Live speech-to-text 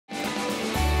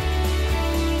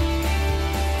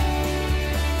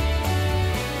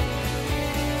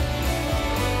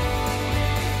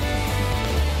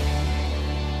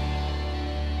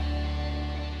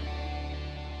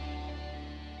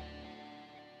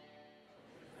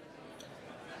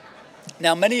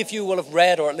Now, many of you will have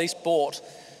read or at least bought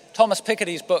Thomas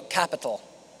Piketty's book, Capital.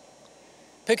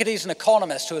 Piketty's an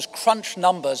economist who has crunched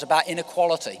numbers about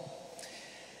inequality.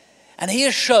 And he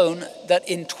has shown that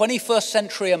in 21st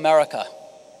century America,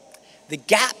 the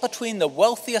gap between the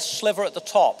wealthiest sliver at the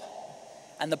top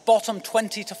and the bottom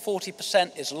 20 to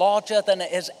 40% is larger than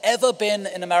it has ever been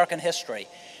in American history.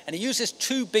 And he uses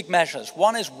two big measures.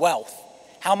 One is wealth,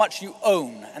 how much you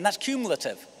own, and that's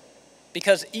cumulative,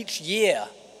 because each year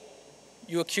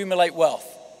you accumulate wealth.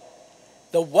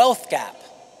 The wealth gap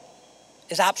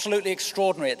is absolutely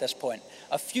extraordinary at this point.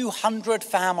 A few hundred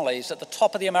families at the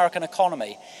top of the American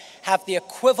economy have the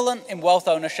equivalent in wealth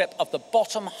ownership of the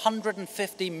bottom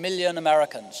 150 million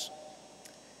Americans.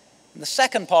 And the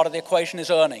second part of the equation is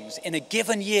earnings. In a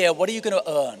given year, what are you going to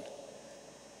earn?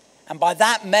 And by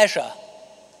that measure,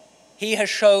 he has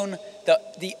shown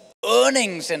that the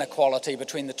earnings inequality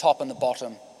between the top and the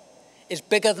bottom is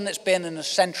bigger than it's been in a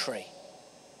century,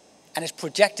 and is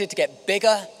projected to get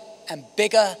bigger and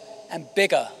bigger and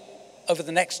bigger over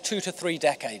the next 2 to 3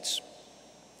 decades.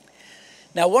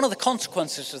 Now, one of the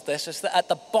consequences of this is that at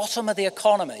the bottom of the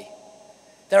economy,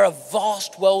 there are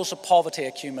vast wells of poverty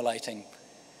accumulating.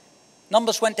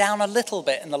 Numbers went down a little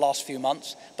bit in the last few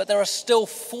months, but there are still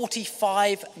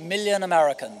 45 million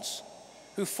Americans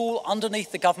who fall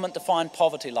underneath the government-defined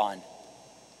poverty line.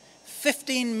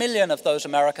 15 million of those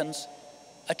Americans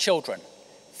are children.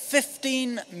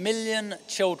 15 million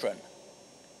children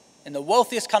in the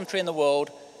wealthiest country in the world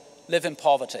live in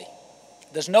poverty.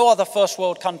 There's no other first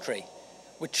world country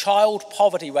with child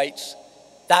poverty rates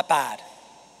that bad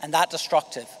and that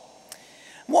destructive.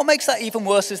 And what makes that even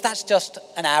worse is that's just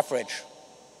an average.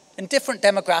 And different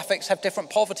demographics have different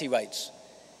poverty rates.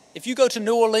 If you go to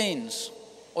New Orleans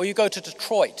or you go to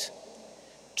Detroit,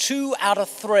 2 out of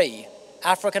 3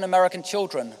 African American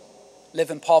children live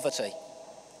in poverty.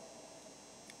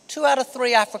 2 out of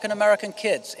 3 African American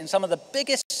kids in some of the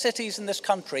biggest cities in this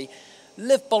country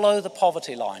live below the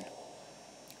poverty line.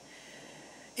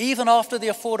 Even after the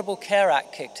Affordable Care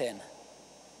Act kicked in,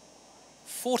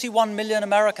 41 million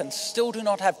Americans still do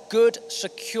not have good,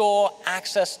 secure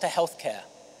access to health care.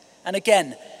 And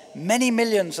again, many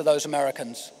millions of those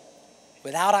Americans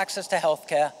without access to health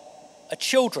care are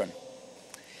children.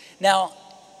 Now,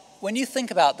 when you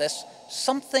think about this,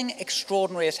 something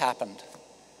extraordinary has happened.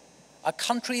 A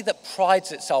country that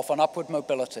prides itself on upward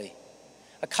mobility,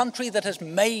 a country that has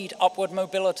made upward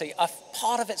mobility a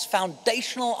part of its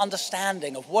foundational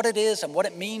understanding of what it is and what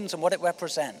it means and what it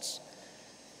represents.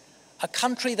 A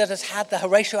country that has had the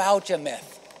Horatio Alger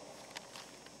myth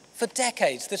for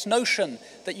decades, this notion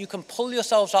that you can pull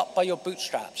yourselves up by your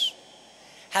bootstraps,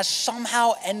 has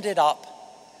somehow ended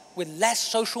up with less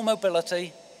social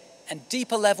mobility and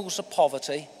deeper levels of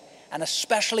poverty, and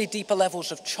especially deeper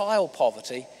levels of child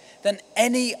poverty, than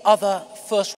any other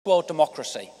first world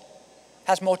democracy.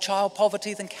 Has more child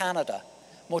poverty than Canada,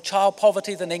 more child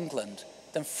poverty than England,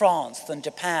 than France, than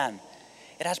Japan.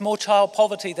 It has more child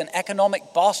poverty than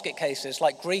economic basket cases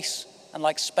like Greece and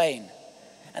like Spain.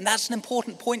 And that's an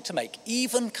important point to make.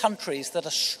 Even countries that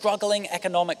are struggling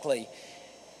economically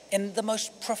in the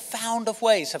most profound of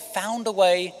ways have found a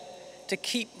way to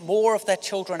keep more of their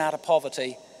children out of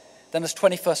poverty than as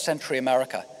 21st century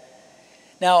America.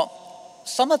 Now,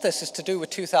 some of this is to do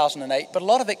with 2008, but a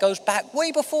lot of it goes back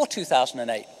way before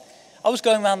 2008. I was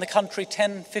going around the country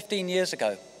 10, 15 years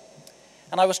ago,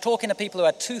 and I was talking to people who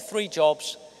had 2, 3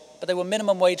 jobs, but they were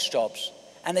minimum wage jobs,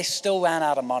 and they still ran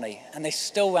out of money, and they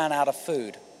still ran out of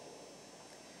food.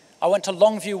 I went to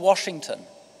Longview, Washington,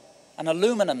 an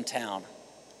aluminum town,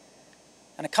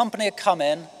 and a company had come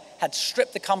in, had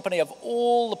stripped the company of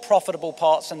all the profitable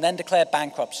parts, and then declared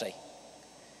bankruptcy.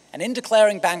 And in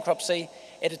declaring bankruptcy,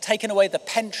 it had taken away the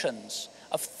pensions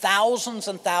of thousands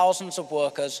and thousands of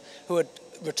workers who had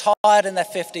retired in their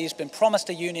 50s, been promised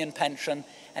a union pension,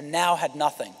 and now had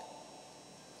nothing.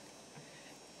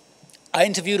 I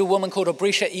interviewed a woman called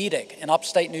Abrisha Edick in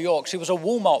upstate New York. She was a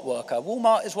Walmart worker.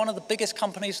 Walmart is one of the biggest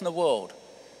companies in the world.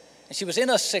 And she was in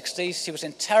her 60s, she was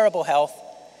in terrible health,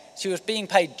 she was being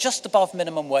paid just above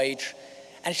minimum wage,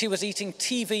 and she was eating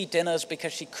TV dinners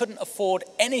because she couldn't afford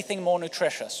anything more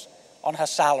nutritious on her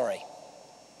salary.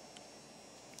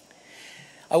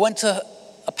 I went to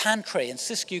a pantry in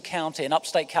Siskiyou County in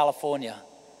upstate California,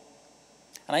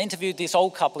 and I interviewed this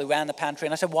old couple who ran the pantry,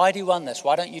 and I said, "Why do you run this?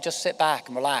 Why don't you just sit back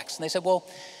and relax?" And they said, "Well,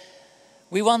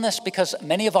 we run this because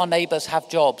many of our neighbors have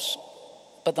jobs,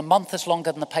 but the month is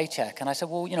longer than the paycheck." And I said,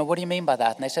 "Well, what do you mean by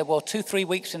that?" And they said, "Well, 2, 3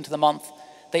 weeks into the month,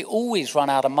 they always run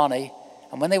out of money,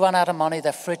 and when they run out of money,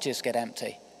 their fridges get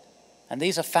empty. And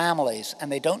these are families,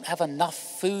 and they don't have enough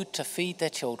food to feed their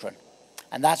children.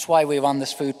 And that's why we run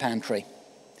this food pantry."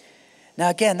 Now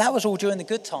again, that was all during the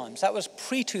good times. That was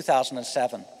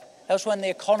pre-2007. That was when the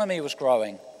economy was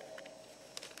growing.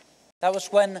 That was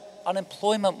when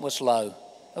unemployment was low.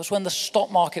 That was when the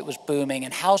stock market was booming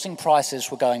and housing prices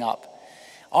were going up.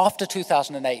 After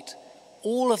 2008,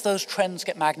 all of those trends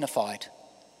get magnified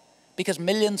because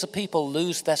millions of people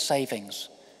lose their savings.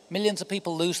 Millions of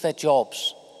people lose their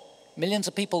jobs. Millions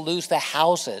of people lose their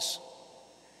houses.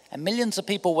 And millions of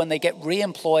people, when they get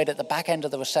re-employed at the back end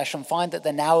of the recession, find that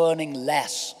they're now earning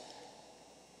less.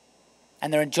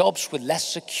 And they're in jobs with less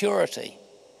security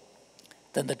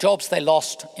than the jobs they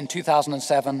lost in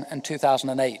 2007 and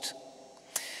 2008.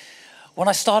 When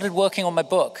I started working on my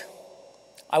book,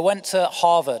 I went to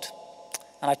Harvard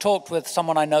and I talked with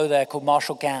someone I know there called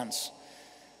Marshall Gantz.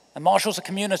 And Marshall's a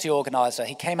community organizer.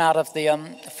 He came out of the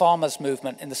farmers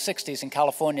movement in the 60s in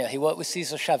California. He worked with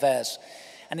Cesar Chavez.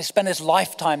 And he spent his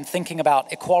lifetime thinking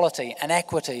about equality and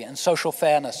equity and social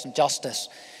fairness and justice.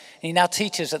 And he now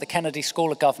teaches at the Kennedy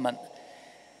School of Government.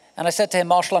 And I said to him,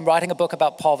 Marshall, I'm writing a book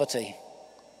about poverty.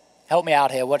 Help me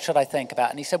out here. What should I think about?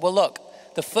 And he said, well, look,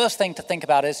 the first thing to think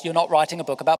about is you're not writing a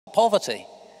book about poverty.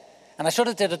 And I sort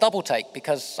of did a double take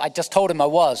because I just told him I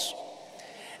was.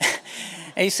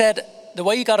 And he said, the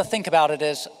way you got to think about it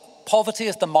is poverty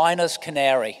is the miner's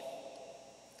canary.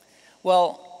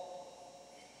 Well,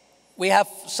 we have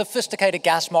sophisticated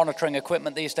gas monitoring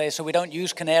equipment these days, so we don't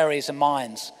use canaries in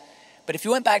mines. But if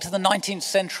you went back to the 19th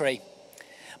century,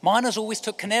 miners always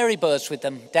took canary birds with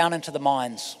them down into the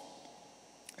mines.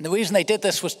 And the reason they did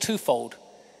this was twofold.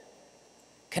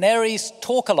 Canaries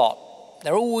talk a lot.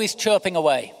 They're always chirping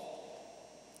away.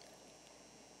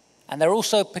 And they're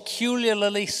also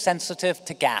peculiarly sensitive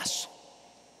to gas.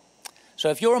 So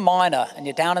if you're a miner and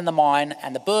you're down in the mine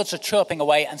and the birds are chirping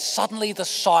away and suddenly there's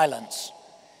silence,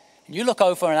 and you look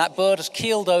over and that bird has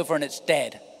keeled over and it's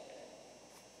dead,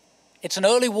 it's an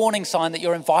early warning sign that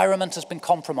your environment has been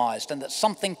compromised and that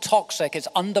something toxic is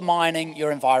undermining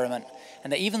your environment.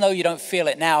 And that even though you don't feel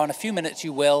it now, in a few minutes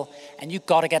you will, and you've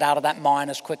got to get out of that mine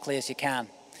as quickly as you can.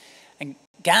 And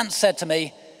Gantz said to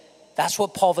me, that's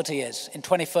what poverty is in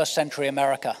 21st century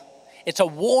America. It's a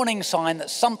warning sign that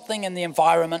something in the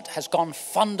environment has gone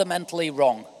fundamentally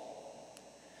wrong.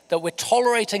 That we're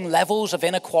tolerating levels of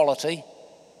inequality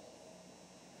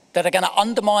that are going to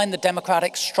undermine the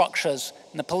democratic structures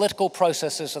and the political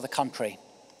processes of the country.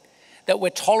 That we're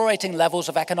tolerating levels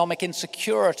of economic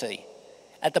insecurity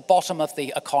at the bottom of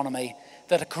the economy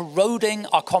that are corroding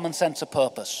our common sense of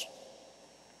purpose.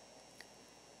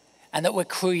 And that we're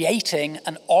creating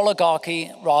an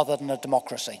oligarchy rather than a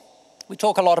democracy. We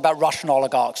talk a lot about Russian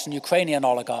oligarchs and Ukrainian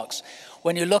oligarchs.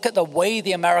 When you look at the way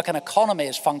the American economy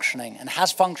is functioning and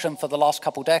has functioned for the last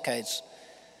couple decades,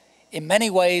 in many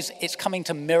ways it's coming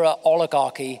to mirror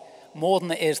oligarchy more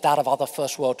than it is that of other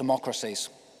first world democracies.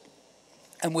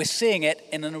 And we're seeing it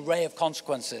in an array of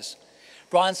consequences.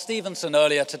 Brian Stevenson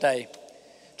earlier today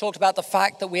talked about the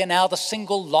fact that we are now the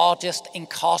single largest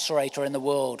incarcerator in the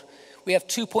world. We have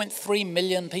 2.3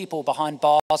 million people behind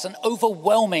bars, and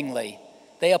overwhelmingly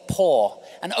they are poor.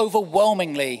 And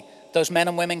overwhelmingly those men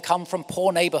and women come from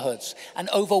poor neighborhoods. And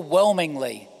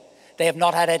overwhelmingly they have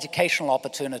not had educational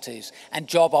opportunities and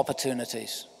job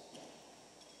opportunities.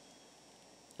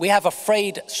 We have a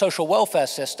frayed social welfare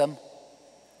system,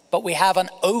 but we have an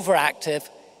overactive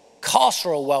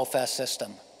carceral welfare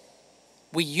system.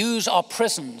 We use our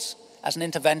prisons as an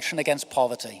intervention against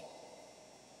poverty.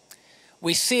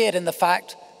 We see it in the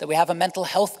fact that we have a mental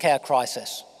health care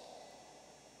crisis,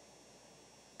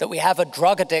 that we have a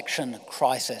drug addiction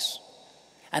crisis,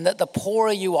 and that the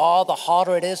poorer you are, the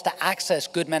harder it is to access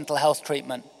good mental health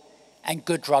treatment and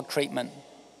good drug treatment.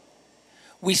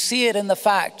 We see it in the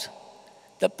fact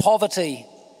that poverty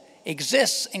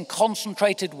exists in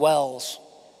concentrated wells,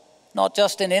 not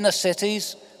just in inner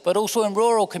cities, but also in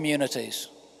rural communities,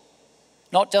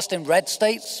 not just in red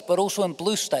states, but also in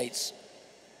blue states.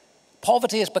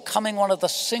 Poverty is becoming one of the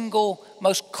single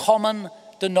most common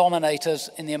denominators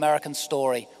in the American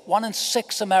story. 1 in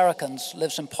 6 Americans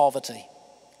lives in poverty.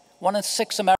 1 in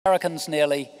 6 Americans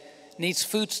nearly needs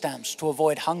food stamps to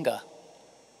avoid hunger.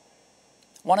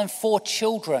 1 in 4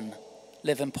 children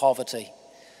live in poverty.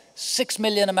 6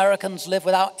 million Americans live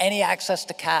without any access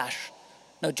to cash.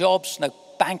 No jobs, no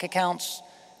bank accounts,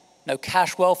 no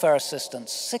cash welfare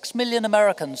assistance. 6 million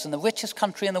Americans in the richest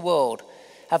country in the world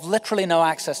have literally no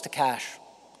access to cash.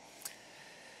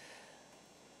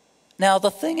 Now,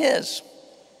 the thing is,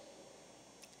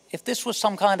 if this was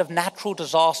some kind of natural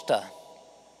disaster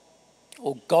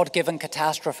or God-given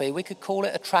catastrophe, we could call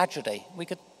it a tragedy. We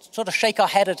could sort of shake our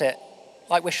head at it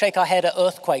like we shake our head at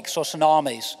earthquakes or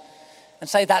tsunamis and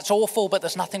say that's awful, but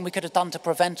there's nothing we could have done to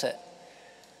prevent it.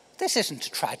 this isn't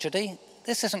a tragedy.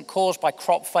 This isn't caused by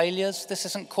crop failures. This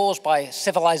isn't caused by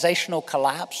civilizational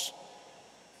collapse.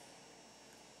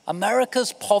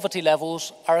 America's poverty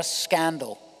levels are a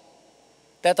scandal.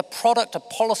 They're the product of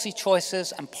policy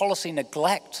choices and policy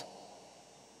neglect.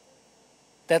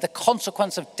 They're the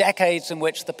consequence of decades in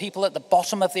which the people at the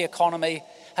bottom of the economy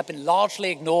have been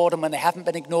largely ignored, and when they haven't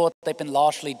been ignored, they've been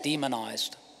largely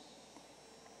demonized.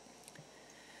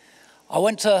 I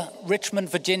went to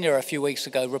Richmond, Virginia a few weeks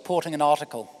ago reporting an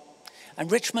article. And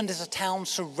Richmond is a town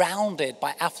surrounded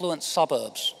by affluent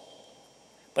suburbs.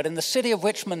 But in the city of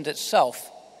Richmond itself,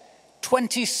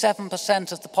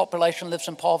 27% of the population lives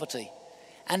in poverty.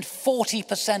 And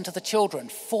 40% of the children,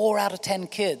 4 out of 10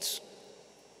 kids,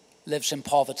 lives in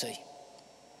poverty.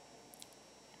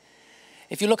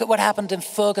 If you look at what happened in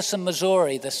Ferguson,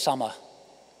 Missouri this summer,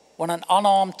 when an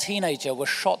unarmed teenager was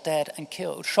shot dead and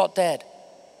killed,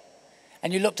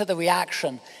 and you looked at the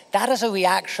reaction, that is a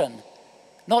reaction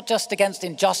not just against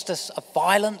injustice of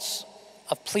violence,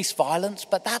 of police violence,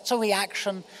 but that's a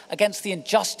reaction against the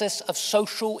injustice of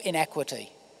social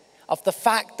inequity, of the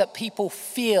fact that people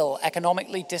feel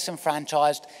economically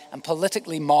disenfranchised and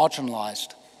politically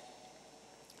marginalized.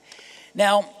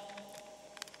 Now,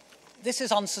 this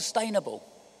is unsustainable.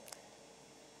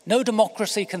 No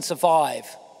democracy can survive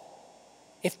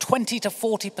if 20 to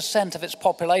 40% of its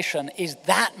population is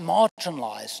that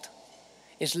marginalized,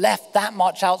 is left that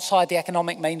much outside the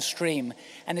economic mainstream,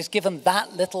 and is given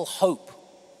that little hope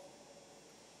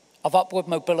of upward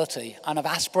mobility and of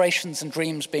aspirations and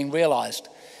dreams being realized.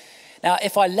 Now,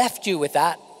 if I left you with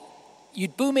that,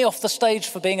 you'd boo me off the stage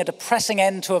for being a depressing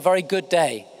end to a very good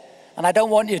day. And I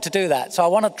don't want you to do that. So I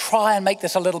want to try and make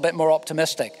this a little bit more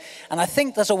optimistic. And I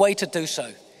think there's a way to do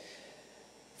so.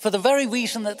 For the very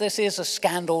reason that this is a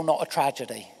scandal, not a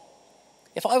tragedy.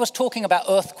 If I was talking about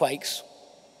earthquakes,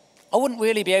 I wouldn't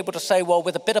really be able to say, well,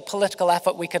 with a bit of political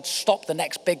effort, we could stop the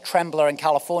next big trembler in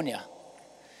California.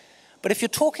 But if you're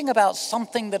talking about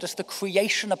something that is the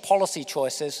creation of policy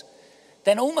choices,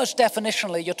 then almost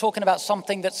definitionally, you're talking about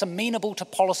something that's amenable to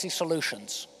policy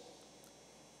solutions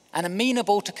and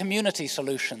amenable to community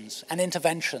solutions and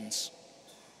interventions.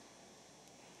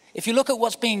 If you look at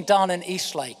what's being done in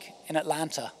Eastlake in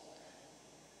Atlanta,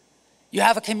 you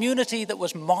have a community that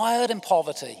was mired in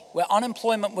poverty, where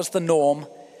unemployment was the norm,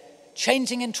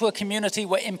 changing into a community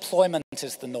where employment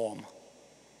is the norm.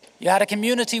 You had a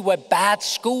community where bad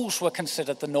schools were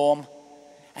considered the norm,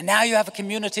 and now you have a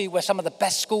community where some of the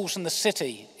best schools in the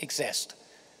city exist.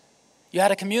 You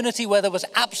had a community where there was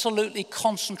absolutely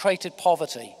concentrated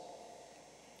poverty,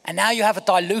 and now you have a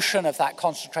dilution of that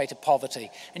concentrated poverty,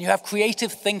 and you have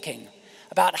creative thinking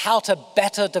about how to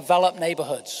better develop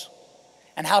neighborhoods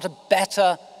and how to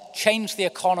better change the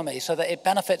economy so that it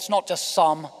benefits not just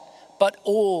some, but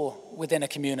all within a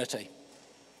community.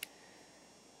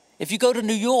 If you go to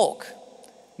New York,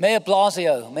 Mayor Bill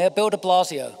de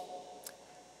Blasio,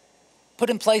 put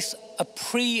in place a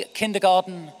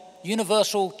pre-kindergarten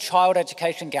universal child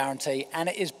education guarantee, and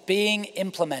it is being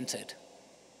implemented.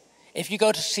 If you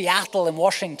go to Seattle in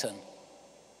Washington,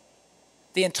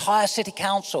 the entire city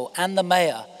council and the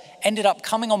mayor ended up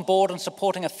coming on board and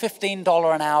supporting a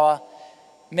 $15 an hour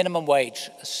minimum wage,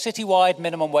 a citywide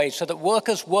minimum wage, so that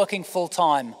workers working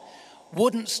full-time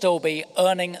wouldn't still be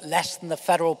earning less than the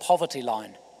federal poverty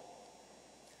line.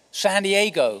 San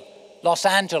Diego, Los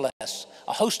Angeles,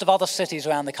 a host of other cities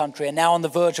around the country are now on the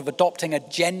verge of adopting a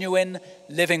genuine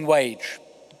living wage.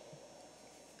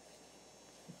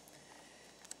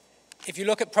 If you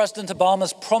look at President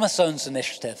Obama's Promise Zones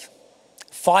initiative,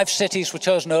 5 cities were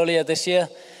chosen earlier this year.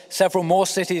 Several more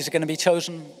cities are going to be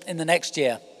chosen in the next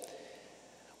year,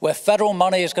 where federal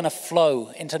money is going to flow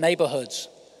into neighborhoods,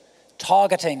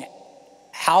 targeting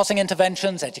housing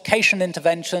interventions, education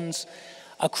interventions,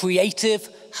 a creative,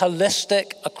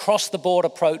 holistic, across-the-board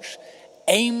approach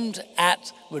aimed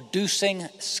at reducing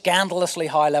scandalously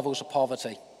high levels of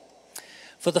poverty.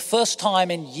 For the first time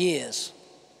in years,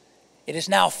 it is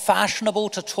now fashionable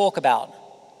to talk about,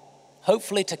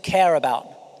 hopefully to care about,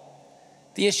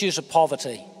 the issues of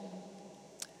poverty.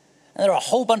 And there are a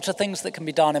whole bunch of things that can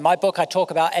be done. In my book, I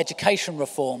talk about education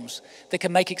reforms that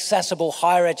can make accessible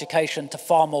higher education to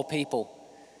far more people.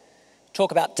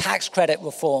 Talk about tax credit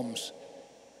reforms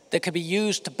that could be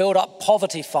used to build up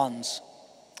poverty funds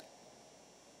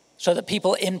so that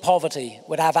people in poverty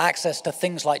would have access to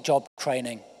things like job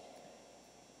training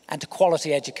and to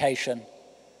quality education.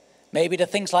 Maybe to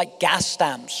things like gas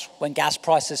stamps when gas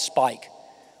prices spike,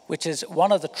 which is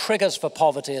one of the triggers for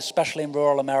poverty, especially in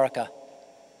rural America.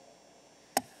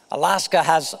 Alaska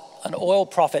has an oil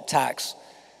profit tax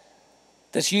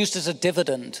that's used as a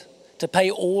dividend to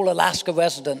pay all Alaska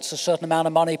residents a certain amount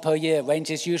of money per year,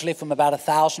 ranges usually from about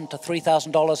 $1,000 to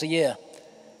 $3,000 a year.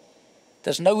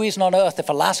 There's no reason on earth, if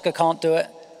Alaska can't do it,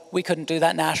 we couldn't do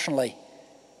that nationally.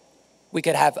 We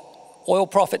could have oil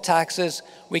profit taxes,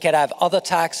 we could have other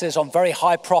taxes on very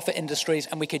high profit industries,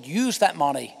 and we could use that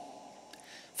money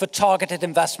for targeted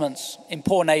investments in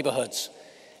poor neighborhoods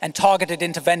and targeted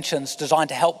interventions designed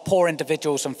to help poor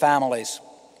individuals and families.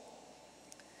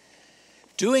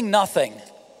 Doing nothing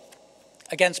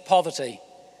against poverty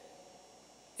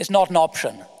is not an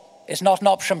option. It's not an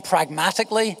option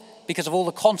pragmatically because of all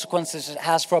the consequences it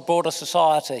has for a broader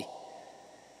society.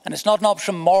 And it's not an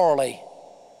option morally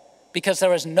because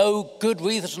there is no good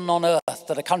reason on earth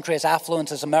that a country as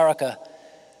affluent as America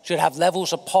should have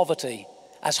levels of poverty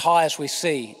as high as we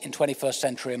see in 21st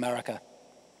century America.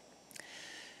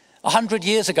 100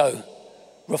 years ago,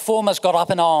 reformers got up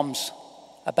in arms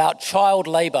about child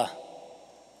labor,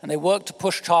 and they worked to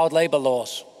push child labor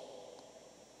laws.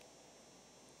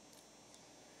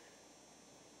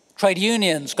 Trade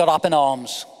unions got up in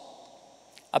arms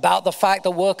about the fact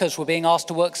that workers were being asked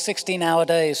to work 16-hour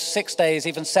days, 6 days,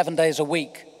 even 7 days a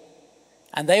week.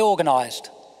 And they organized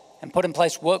and put in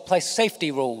place workplace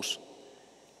safety rules,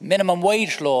 minimum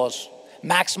wage laws,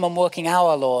 maximum working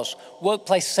hour laws,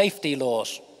 workplace safety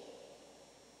laws.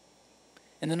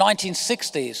 In the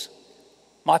 1960s,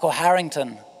 Michael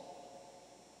Harrington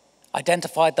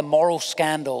identified the moral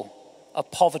scandal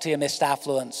of poverty amidst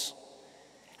affluence,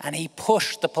 and he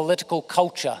pushed the political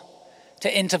culture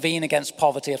to intervene against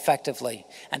poverty effectively.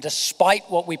 And despite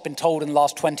what we've been told in the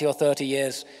last 20 or 30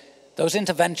 years, those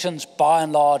interventions, by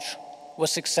and large, were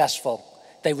successful.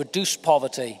 They reduced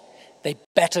poverty, they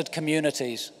bettered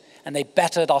communities, and they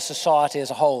bettered our society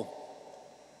as a whole.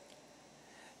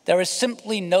 There is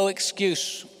simply no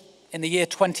excuse in the year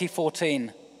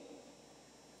 2014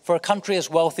 for a country as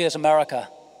wealthy as America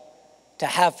to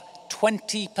have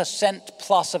 20%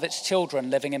 plus of its children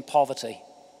living in poverty.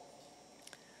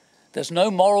 There's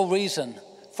no moral reason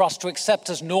for us to accept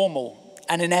as normal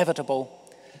and inevitable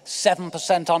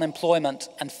 7% unemployment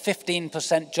and 15%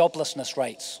 joblessness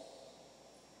rates.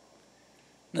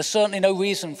 And there's certainly no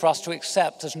reason for us to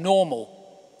accept as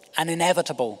normal and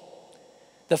inevitable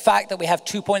the fact that we have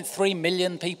 2.3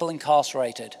 million people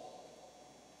incarcerated,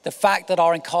 the fact that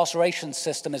our incarceration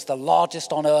system is the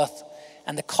largest on earth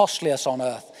and the costliest on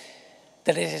earth,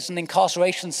 that it is an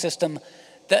incarceration system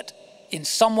that in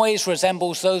some ways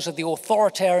resembles those of the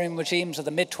authoritarian regimes of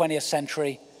the mid-20th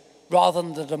century rather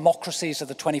than the democracies of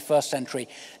the 21st century.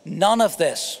 None of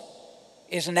this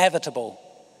is inevitable.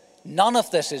 None of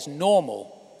this is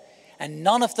normal. And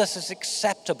none of this is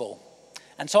acceptable.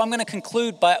 And so I'm going to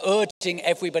conclude by urging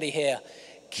everybody here,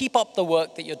 keep up the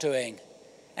work that you're doing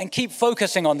and keep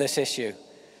focusing on this issue,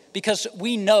 because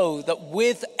we know that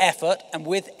with effort and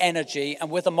with energy and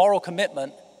with a moral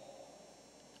commitment,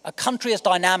 a country as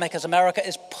dynamic as America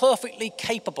is perfectly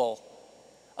capable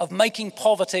of making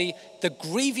poverty the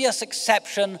grievous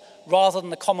exception rather than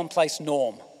the commonplace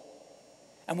norm.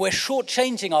 And we're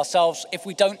shortchanging ourselves if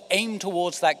we don't aim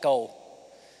towards that goal.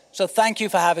 So thank you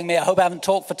for having me. I hope I haven't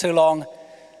talked for too long,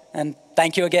 and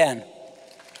thank you again.